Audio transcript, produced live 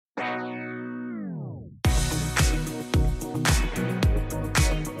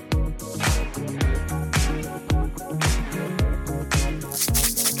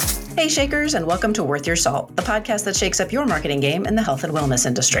Hey Shakers, and welcome to Worth Your Salt, the podcast that shakes up your marketing game in the health and wellness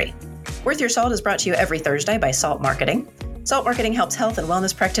industry. Worth Your Salt is brought to you every Thursday by Salt Marketing. Salt Marketing helps health and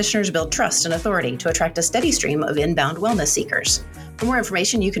wellness practitioners build trust and authority to attract a steady stream of inbound wellness seekers. For more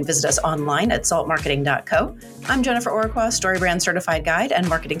information, you can visit us online at saltmarketing.co. I'm Jennifer Oraquah, StoryBrand Certified Guide and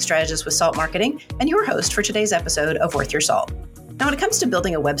Marketing Strategist with Salt Marketing, and your host for today's episode of Worth Your Salt. Now, when it comes to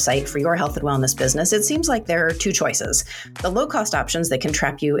building a website for your health and wellness business, it seems like there are two choices. The low-cost options that can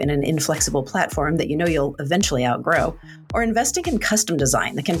trap you in an inflexible platform that you know you'll eventually outgrow, or investing in custom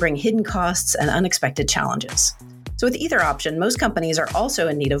design that can bring hidden costs and unexpected challenges. So with either option, most companies are also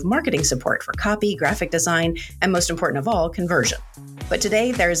in need of marketing support for copy, graphic design, and most important of all, conversion. But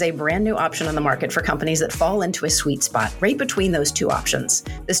today, there is a brand new option on the market for companies that fall into a sweet spot right between those two options.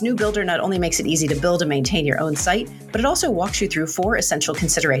 This new builder not only makes it easy to build and maintain your own site, but it also walks you through 4 essential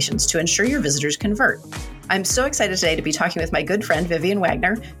considerations to ensure your visitors convert. I'm so excited today to be talking with my good friend, Vivienne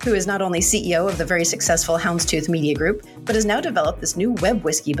Wagner, who is not only CEO of the very successful Houndstooth Media Group, but has now developed this new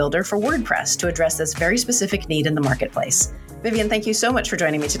WebWiskee builder for WordPress to address this very specific need in the marketplace. Vivienne, thank you so much for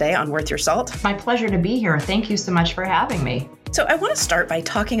joining me today on Worth Your Salt. My pleasure to be here. Thank you so much for having me. So I want to start by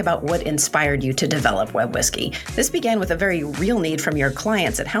talking about what inspired you to develop WebWiskee. This began with a very real need from your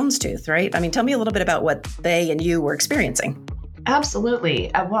clients at Houndstooth, right? I mean, tell me a little bit about what they and you were experiencing. Absolutely.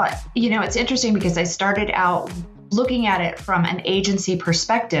 It's interesting because I started out looking at it from an agency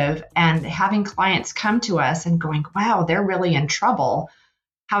perspective and having clients come to us and going, wow, they're really in trouble.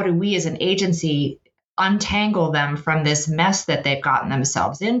 How do we as an agency untangle them from this mess that they've gotten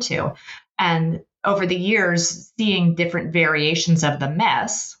themselves into? And over the years, seeing different variations of the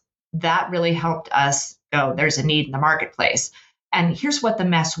mess, that really helped us go, there's a need in the marketplace. And here's what the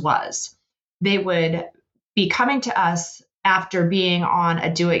mess was. They would be coming to us after being on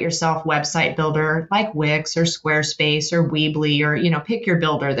a do-it-yourself website builder like Wix or Squarespace or Weebly or, pick your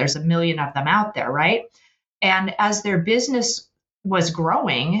builder. There's a million of them out there, right? And as their business was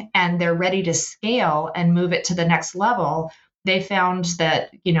growing and they're ready to scale and move it to the next level, they found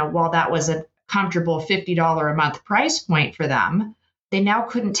that, while that was a comfortable $50 a month price point for them, they now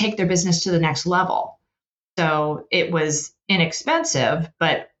couldn't take their business to the next level. So it was inexpensive,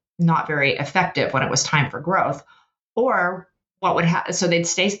 but not very effective when it was time for growth. Or what would happen? So they'd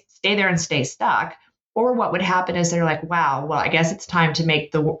stay there and stay stuck. Or what would happen is they're like, wow, well, I guess it's time to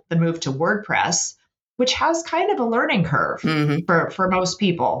make the move to WordPress, which has kind of a learning curve for most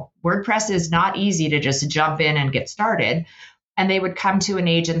people. WordPress is not easy to just jump in and get started. And they would come to an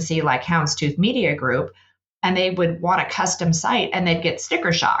agency like Houndstooth Media Group, and they would want a custom site, and they'd get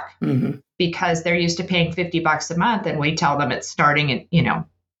sticker shock because they're used to paying $50 a month, and we tell them it's starting at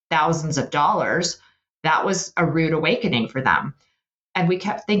thousands of dollars. That was a rude awakening for them. And we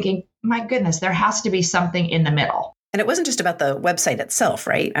kept thinking, my goodness, there has to be something in the middle. And it wasn't just about the website itself,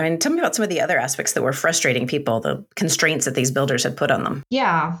 right? I mean, tell me about some of the other aspects that were frustrating people, the constraints that these builders had put on them.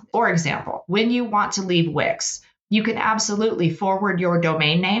 Yeah. For example, when you want to leave Wix, you can absolutely forward your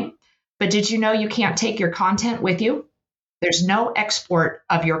domain name. But did you know you can't take your content with you? There's no export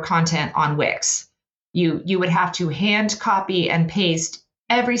of your content on Wix. You would have to hand copy and paste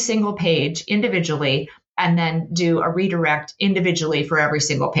every single page individually, and then do a redirect individually for every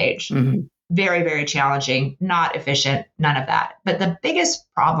single page. Very, very challenging, not efficient, none of that. But the biggest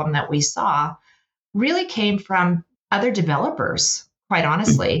problem that we saw really came from other developers, quite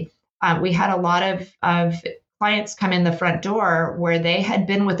honestly. We had a lot of clients come in the front door where they had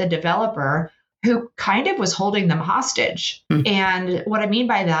been with a developer who kind of was holding them hostage. And what I mean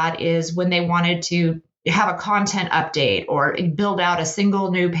by that is when they wanted to have a content update or build out a single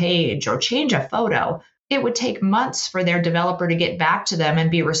new page or change a photo, it would take months for their developer to get back to them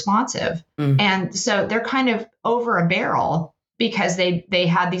and be responsive. And so they're kind of over a barrel because they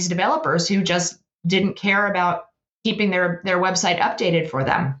had these developers who just didn't care about keeping their website updated for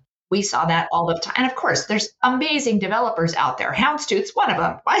them. We saw that all the time. And of course, there's amazing developers out there. Houndstooth's one of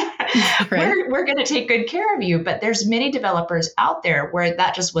them. Right. We're going to take good care of you. But there's many developers out there where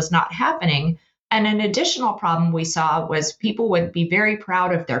that just was not happening. And an additional problem we saw was people would be very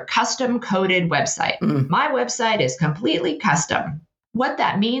proud of their custom coded website. My website is completely custom. What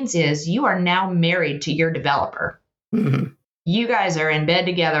that means is you are now married to your developer. You guys are in bed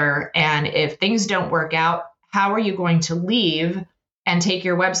together. And if things don't work out, how are you going to leave and take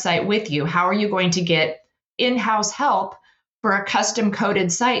your website with you? How are you going to get in-house help for a custom coded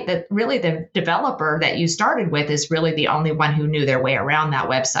site that really the developer that you started with is really the only one who knew their way around that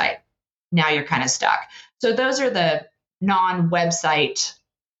website? Now you're kind of stuck. So those are the non-website,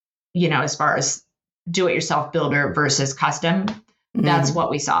 as far as do-it-yourself builder versus custom. That's what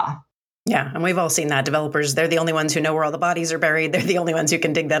we saw. Yeah, and we've all seen that. Developers, they're the only ones who know where all the bodies are buried. They're the only ones who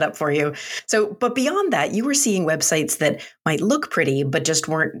can dig that up for you. So, but beyond that, you were seeing websites that might look pretty, but just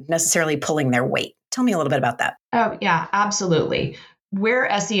weren't necessarily pulling their weight. Tell me a little bit about that. Oh, yeah, absolutely. We're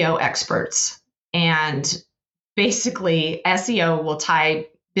SEO experts, and basically SEO will tie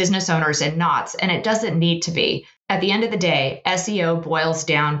business owners in knots, and it doesn't need to be. At the end of the day, SEO boils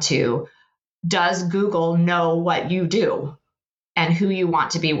down to, does Google know what you do and who you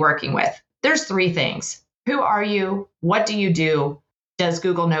want to be working with? There's three things. Who are you? What do you do? Does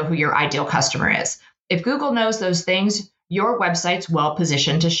Google know who your ideal customer is? If Google knows those things, your website's well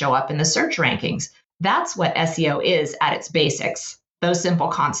positioned to show up in the search rankings. That's what SEO is at its basics, those simple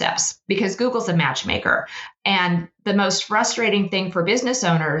concepts, because Google's a matchmaker. And the most frustrating thing for business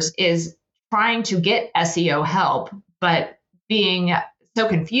owners is trying to get SEO help, but being so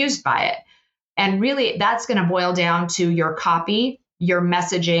confused by it. And really, that's going to boil down to your copy, your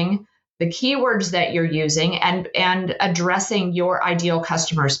messaging, the keywords that you're using, and addressing your ideal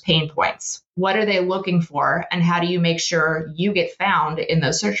customers' pain points. What are they looking for? And how do you make sure you get found in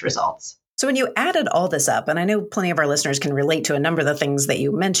those search results? So when you added all this up, and I know plenty of our listeners can relate to a number of the things that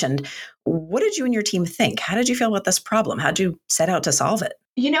you mentioned, what did you and your team think? How did you feel about this problem? How did you set out to solve it?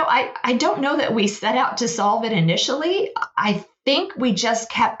 I don't know that we set out to solve it initially. I think we just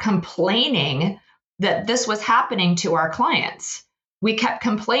kept complaining that this was happening to our clients. We kept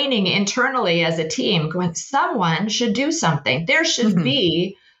complaining internally as a team, going, someone should do something. There should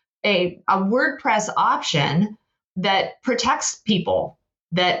be a WordPress option that protects people,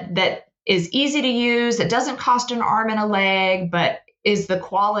 that is easy to use, that doesn't cost an arm and a leg, but is the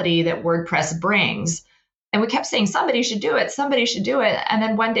quality that WordPress brings. And we kept saying, somebody should do it. Somebody should do it. And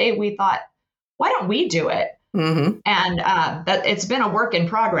then one day we thought, why don't we do it? And that it's been a work in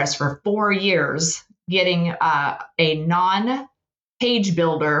progress for 4 years, getting a non-page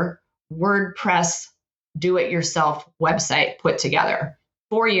builder WordPress do-it-yourself website put together.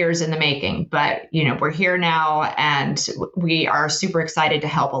 4 years in the making, but we're here now, and we are super excited to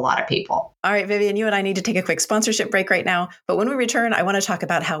help a lot of people. All right, Vivienne, you and I need to take a quick sponsorship break right now. But when we return, I want to talk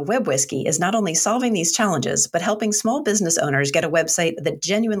about how WebWiskee is not only solving these challenges, but helping small business owners get a website that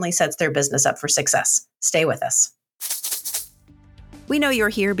genuinely sets their business up for success. Stay with us. We know you're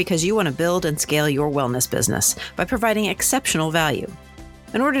here because you want to build and scale your wellness business by providing exceptional value.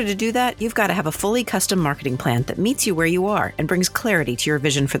 In order to do that, you've got to have a fully custom marketing plan that meets you where you are and brings clarity to your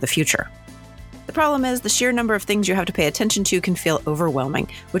vision for the future. The problem is the sheer number of things you have to pay attention to can feel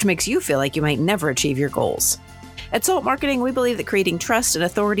overwhelming, which makes you feel like you might never achieve your goals. At Salt Marketing, we believe that creating trust and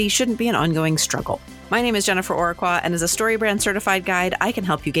authority shouldn't be an ongoing struggle. My name is Jennifer Oraqua, and as a StoryBrand certified guide, I can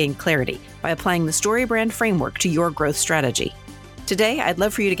help you gain clarity by applying the StoryBrand framework to your growth strategy. Today, I'd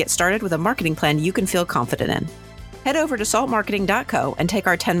love for you to get started with a marketing plan you can feel confident in. Head over to saltmarketing.co and take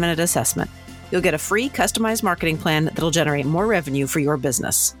our 10-minute assessment. You'll get a free customized marketing plan that'll generate more revenue for your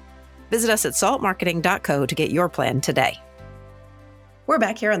business. Visit us at saltmarketing.co to get your plan today. We're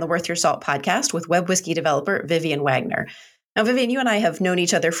back here on the Worth Your Salt podcast with WebWiskee developer Vivienne Wagner. Now, Vivienne, you and I have known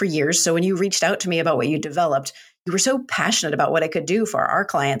each other for years, so when you reached out to me about what you developed, you were so passionate about what it could do for our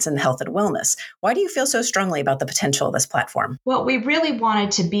clients in health and wellness. Why do you feel so strongly about the potential of this platform? Well, we really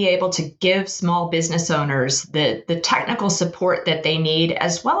wanted to be able to give small business owners the technical support that they need,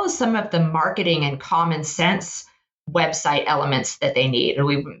 as well as some of the marketing and common sense website elements that they need. And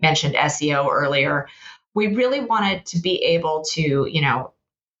we mentioned SEO earlier. We really wanted to be able to,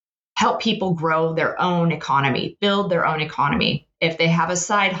 help people grow their own economy, build their own economy. If they have a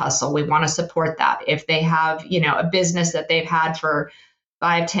side hustle, we want to support that. If they have, a business that they've had for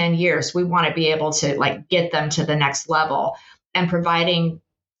 5-10 years, we want to be able to get them to the next level, and providing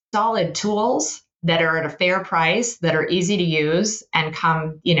solid tools that are at a fair price, that are easy to use and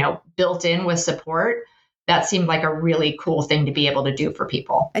come, built in with support. That seemed like a really cool thing to be able to do for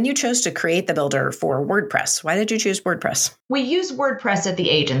people. And you chose to create the builder for WordPress. Why did you choose WordPress? We use WordPress at the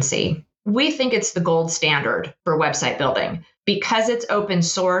agency. We think it's the gold standard for website building. Because it's open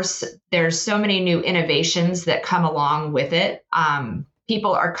source, there's so many new innovations that come along with it.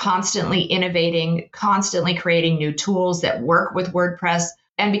 People are constantly innovating, constantly creating new tools that work with WordPress.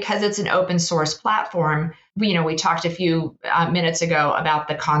 And because it's an open source platform, we talked a few minutes ago about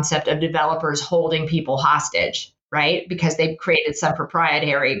the concept of developers holding people hostage, right? Because they've created some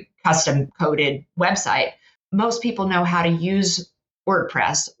proprietary custom coded website. Most people know how to use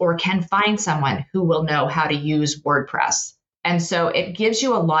WordPress, or can find someone who will know how to use WordPress. And so it gives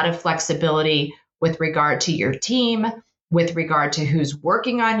you a lot of flexibility with regard to your team, with regard to who's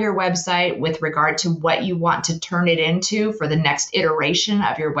working on your website, with regard to what you want to turn it into for the next iteration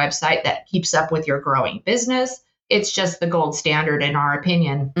of your website that keeps up with your growing business. it's just the gold standard in our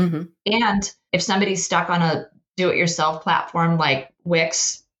opinion. Mm-hmm. And if somebody's stuck on a do-it-yourself platform like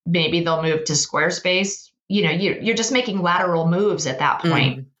Wix, maybe they'll move to Squarespace. You're just making lateral moves at that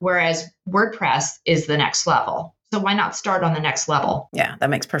point, whereas WordPress is the next level. So why not start on the next level? Yeah, that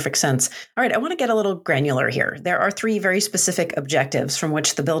makes perfect sense. All right, I want to get a little granular here. There are 3 very specific objectives from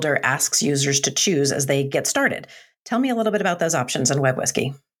which the builder asks users to choose as they get started. Tell me a little bit about those options in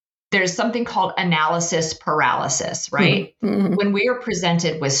WebWiskee. There's something called analysis paralysis, right? Mm-hmm. When we are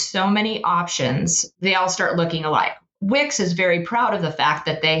presented with so many options, they all start looking alike. Wix is very proud of the fact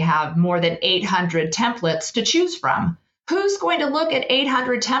that they have more than 800 templates to choose from. Who's going to look at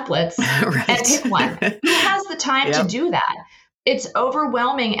 800 templates Right. and pick one? Who has the time to do that? It's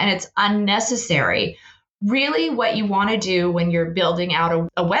overwhelming and it's unnecessary. Really, what you want to do when you're building out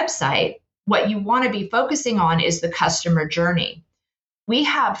a website, what you want to be focusing on is the customer journey. We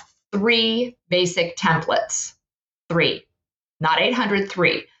have 3 basic templates, 3, not 800,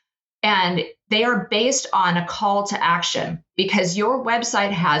 3. And they are based on a call to action because your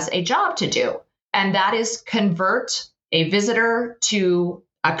website has a job to do, and that is convert a visitor to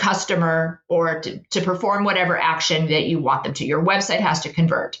a customer or to perform whatever action that you want them to. Your website has to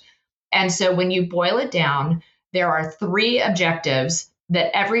convert. And so when you boil it down, there are 3 objectives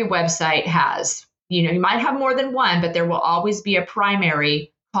that every website has. You might have more than one, but there will always be a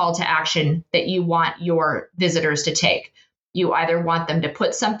primary call to action that you want your visitors to take. You either want them to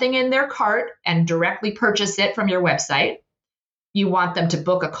put something in their cart and directly purchase it from your website. You want them to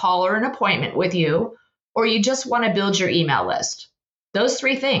book a call or an appointment with you, or you just want to build your email list. Those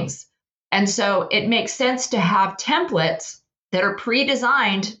 3 things. And so it makes sense to have templates that are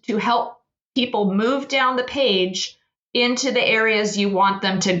pre-designed to help people move down the page into the areas you want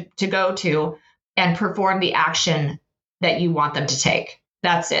them to go to and perform the action that you want them to take.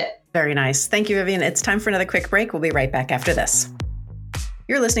 That's it. Very nice. Thank you, Vivienne. It's time for another quick break. We'll be right back after this.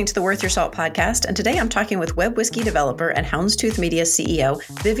 You're listening to the Worth Your Salt podcast, and today I'm talking with WebWiskee developer and Houndstooth Media CEO,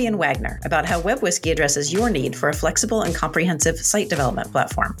 Vivienne Wagner, about how WebWiskee addresses your need for a flexible and comprehensive site development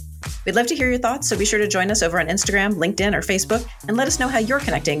platform. We'd love to hear your thoughts, so be sure to join us over on Instagram, LinkedIn, or Facebook, and let us know how you're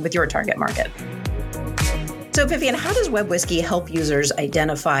connecting with your target market. So, Vivienne, how does WebWiskee help users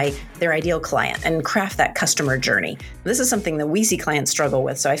identify their ideal client and craft that customer journey? This is something that we see clients struggle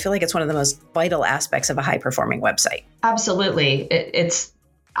with, so I feel like it's one of the most vital aspects of a high-performing website. Absolutely.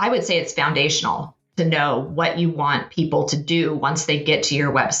 I would say it's foundational to know what you want people to do once they get to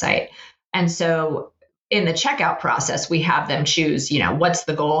your website. And so in the checkout process, we have them choose, what's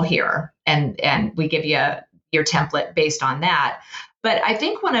the goal here? And we give you your template based on that. But I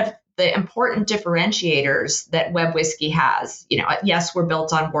think one of the important differentiators that WebWiskee has, yes, we're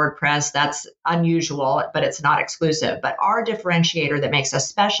built on WordPress. That's unusual, but it's not exclusive. But our differentiator that makes us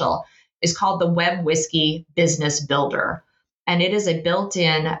special is called the WebWiskee Business Builder. And it is a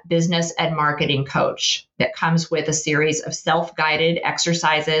built-in business and marketing coach that comes with a series of self-guided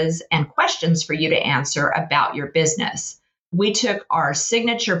exercises and questions for you to answer about your business. We took our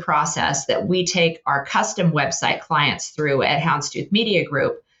signature process that we take our custom website clients through at Houndstooth Media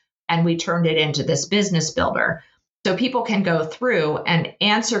Group, and we turned it into this business builder. So people can go through and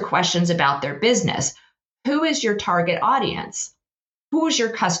answer questions about their business. Who is your target audience? Who is your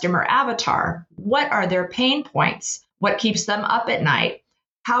customer avatar? What are their pain points? What keeps them up at night?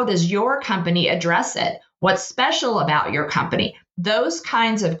 How does your company address it? What's special about your company? Those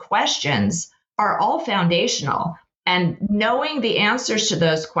kinds of questions are all foundational. And knowing the answers to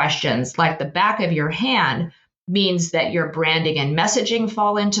those questions, like the back of your hand, means that your branding and messaging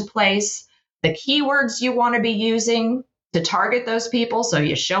fall into place. The keywords you want to be using to target those people so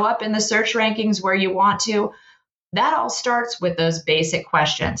you show up in the search rankings where you want to. That all starts with those basic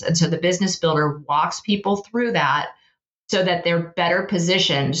questions. And so the business builder walks people through that so that they're better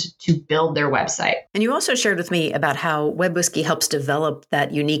positioned to build their website. And you also shared with me about how WebWiskee helps develop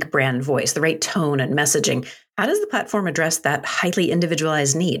that unique brand voice, the right tone and messaging. How does the platform address that highly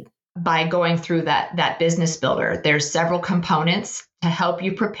individualized need? By going through that business builder, there's several components to help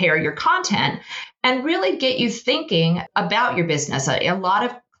you prepare your content and really get you thinking about your business. A lot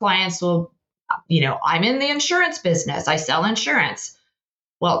of clients will, I'm in the insurance business. I sell insurance.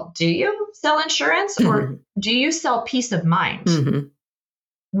 Well, do you sell insurance or do you sell peace of mind? Mm-hmm.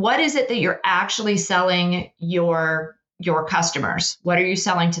 What is it that you're actually selling your customers? What are you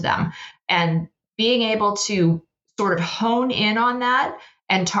selling to them? And being able to sort of hone in on that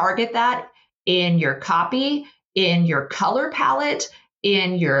and target that in your copy, in your color palette,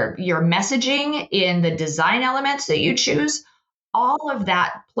 in your messaging, in the design elements that you choose, all of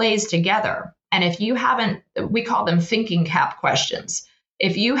that plays together. And if you haven't, we call them thinking cap questions.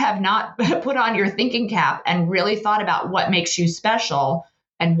 if you have not put on your thinking cap and really thought about what makes you special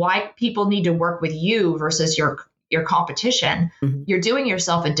and why people need to work with you versus your competition, you're doing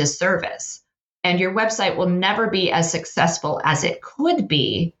yourself a disservice. And your website will never be as successful as it could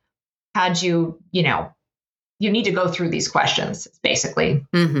be had you need to go through these questions, basically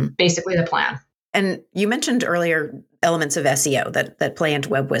the plan. And you mentioned earlier elements of SEO that play into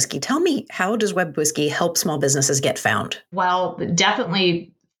WebWiskee. Tell me, how does WebWiskee help small businesses get found? Well,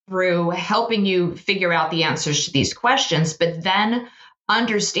 definitely through helping you figure out the answers to these questions, but then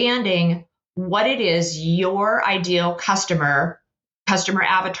understanding what it is your ideal customer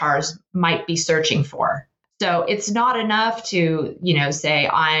avatars might be searching for. So it's not enough to, say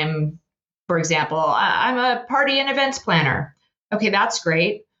for example, I'm a party and events planner. Okay, that's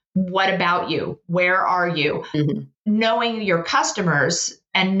great. What about you? Where are you? Knowing your customers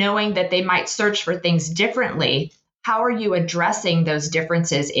and knowing that they might search for things differently, how are you addressing those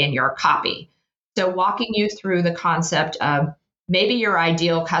differences in your copy? So walking you through the concept of maybe your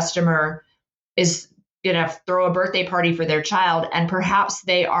ideal customer is going to throw a birthday party for their child, and perhaps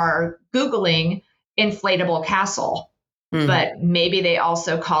they are Googling inflatable castle, but maybe they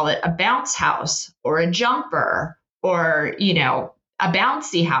also call it a bounce house or a jumper or, a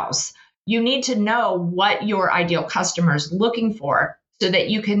bouncy house. You need to know what your ideal customer is looking for so that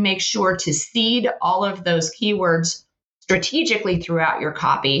you can make sure to seed all of those keywords strategically throughout your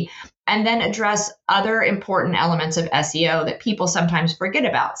copy, and then address other important elements of SEO that people sometimes forget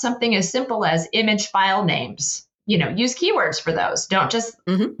about. Something as simple as image file names. Use keywords for those. Don't just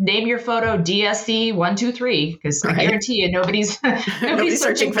name your photo DSC 123, because I guarantee you nobody's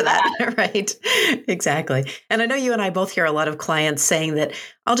searching for that. Right. Exactly. And I know you and I both hear a lot of clients saying that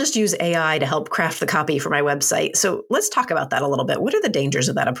I'll just use AI to help craft the copy for my website. So let's talk about that a little bit. What are the dangers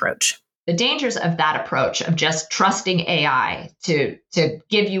of that approach? The dangers of that approach of just trusting AI to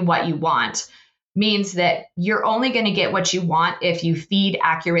give you what you want means that you're only going to get what you want if you feed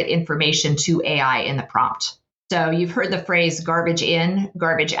accurate information to AI in the prompt. So you've heard the phrase garbage in,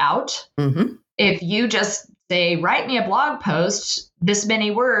 garbage out. If you just say, write me a blog post, this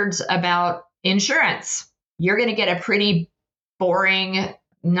many words about insurance, you're going to get a pretty boring,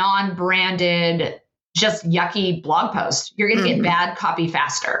 non-branded, just yucky blog post. You're going to get bad copy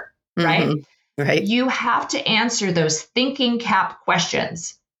faster, right? Right. You have to answer those thinking cap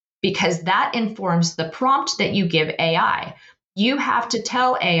questions because that informs the prompt that you give AI. You have to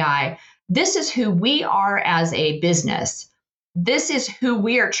tell AI, this is who we are as a business. This is who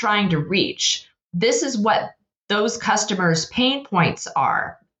we are trying to reach. This is what those customers' pain points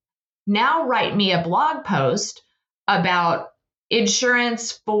are. Now write me a blog post about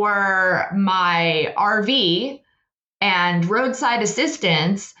insurance for my RV and roadside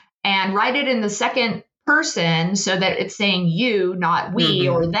assistance, and write it in the second person so that it's saying you, not we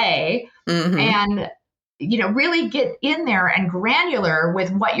or they. And really get in there and granular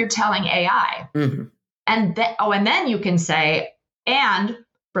with what you're telling AI. And then you can say, and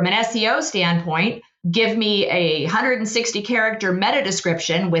from an SEO standpoint, give me a 160 character meta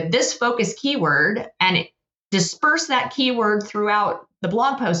description with this focus keyword and disperse that keyword throughout the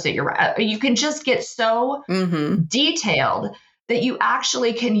blog post that you can just get so detailed that you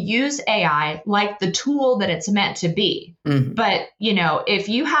actually can use AI like the tool that it's meant to be. But, if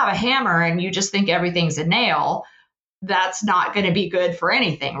you have a hammer and you just think everything's a nail, that's not going to be good for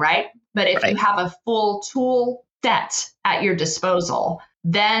anything, right? But if you have a full tool set at your disposal,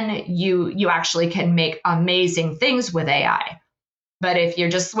 then you actually can make amazing things with AI. But if you're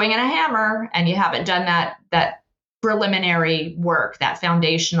just swinging a hammer and you haven't done that preliminary work, that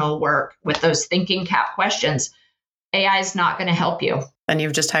foundational work with those thinking cap questions, AI is not going to help you. And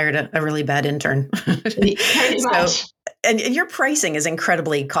you've just hired a really bad intern. Pretty much. And your pricing is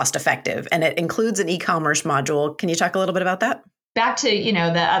incredibly cost effective, and it includes an e-commerce module. Can you talk a little bit about that? Back to,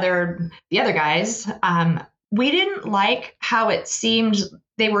 the other guys, we didn't like how it seemed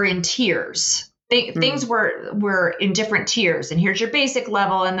they were in tiers. Things were in different tiers, and here's your basic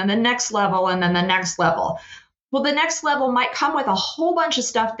level, and then the next level, and then the next level. Well, the next level might come with a whole bunch of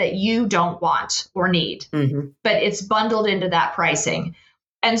stuff that you don't want or need, but it's bundled into that pricing.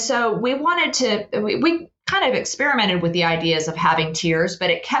 And so we kind of experimented with the ideas of having tiers, but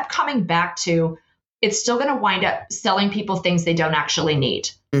it kept coming back to it's still going to wind up selling people things they don't actually need.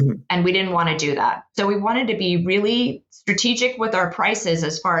 And we didn't want to do that. So we wanted to be really strategic with our prices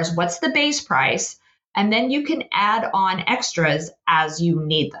as far as what's the base price, and then you can add on extras as you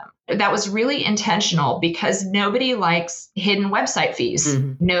need them. That was really intentional because nobody likes hidden website fees.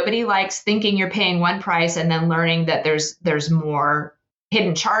 Nobody likes thinking you're paying one price and then learning that there's more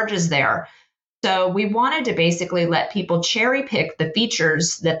hidden charges there. So we wanted to basically let people cherry pick the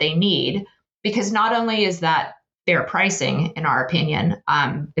features that they need, because not only is that fair pricing, in our opinion,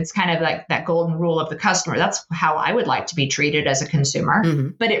 it's kind of like that golden rule of the customer. That's how I would like to be treated as a consumer.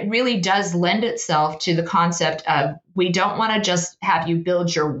 But it really does lend itself to the concept of, we don't want to just have you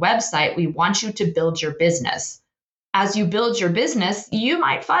build your website. We want you to build your business. As you build your business, you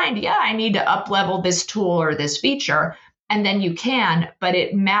might find, I need to up level this tool or this feature. And then you can, but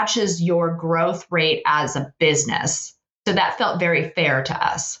it matches your growth rate as a business. So that felt very fair to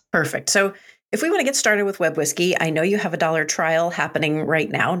us. Perfect. So if we want to get started with WebWiskee, I know you have a $1 trial happening right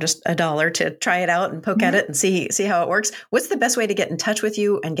now, just $1 to try it out and poke at it and see how it works. What's the best way to get in touch with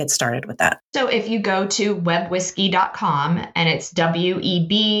you and get started with that? So if you go to WebWiskee.com, and it's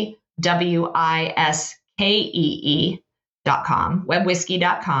WebWiskee.com,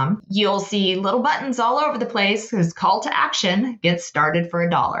 WebWiskee.com, you'll see little buttons all over the place. There's call to action, get started for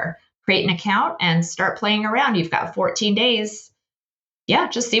 $1. Create an account and start playing around. You've got 14 days.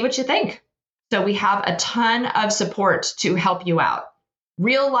 Just see what you think. So we have a ton of support to help you out.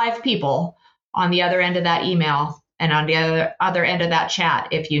 Real live people on the other end of that email and on the other end of that chat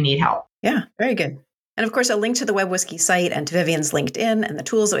if you need help. Yeah, very good. And of course, a link to the WebWiskee site and to Vivienne's LinkedIn and the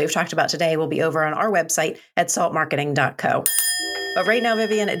tools that we've talked about today will be over on our website at saltmarketing.co. But right now,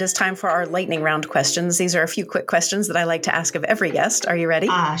 Vivienne, it is time for our lightning round questions. These are a few quick questions that I like to ask of every guest. Are you ready?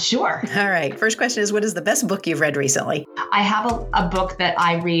 Sure. All right. First question is, what is the best book you've read recently? I have a book that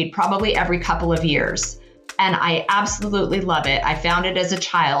I read probably every couple of years, and I absolutely love it. I found it as a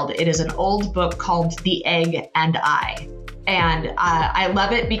child. It is an old book called The Egg and I. And I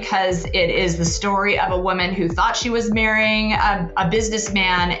love it because it is the story of a woman who thought she was marrying a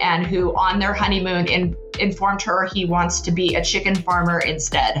businessman, and who on their honeymoon informed her he wants to be a chicken farmer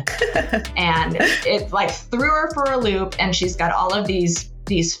instead. And it like threw her for a loop. And she's got all of these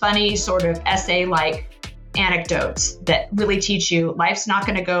funny sort of essay-like anecdotes that really teach you life's not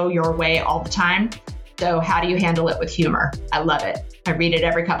going to go your way all the time. So how do you handle it with humor? I love it. I read it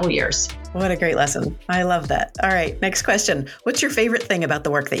every couple of years. What a great lesson. I love that. All right, next question. What's your favorite thing about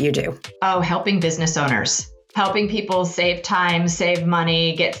the work that you do? Helping business owners. Helping people save time, save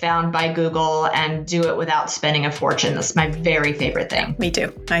money, get found by Google, and do it without spending a fortune. That's my very favorite thing. Me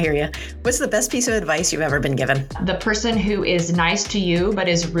too. I hear you. What's the best piece of advice you've ever been given? The person who is nice to you but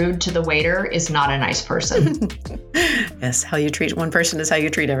is rude to the waiter is not a nice person. Yes, how you treat one person is how you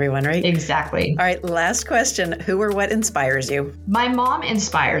treat everyone, right? Exactly. All right, last question. Who or what inspires you? My mom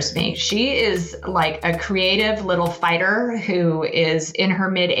inspires me. She is like a creative little fighter who is in her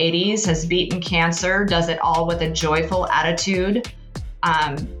mid-80s, has beaten cancer, does it all with a joyful attitude.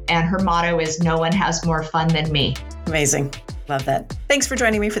 And her motto is, no one has more fun than me. Amazing. Love that. Thanks for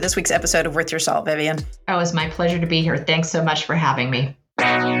joining me for this week's episode of Worth Your Salt, Vivienne. Oh, it's my pleasure to be here. Thanks so much for having me.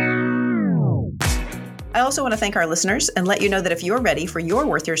 I also want to thank our listeners and let you know that if you're ready for your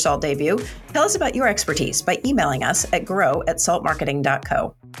Worth Your Salt debut, tell us about your expertise by emailing us at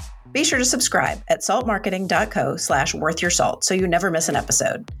grow@saltmarketing.co. Be sure to subscribe at saltmarketing.co/worthyoursalt so you never miss an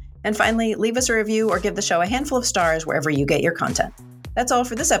episode. And finally, leave us a review or give the show a handful of stars wherever you get your content. That's all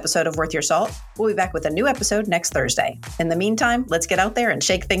for this episode of Worth Your Salt. We'll be back with a new episode next Thursday. In the meantime, let's get out there and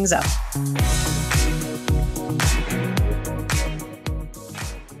shake things up.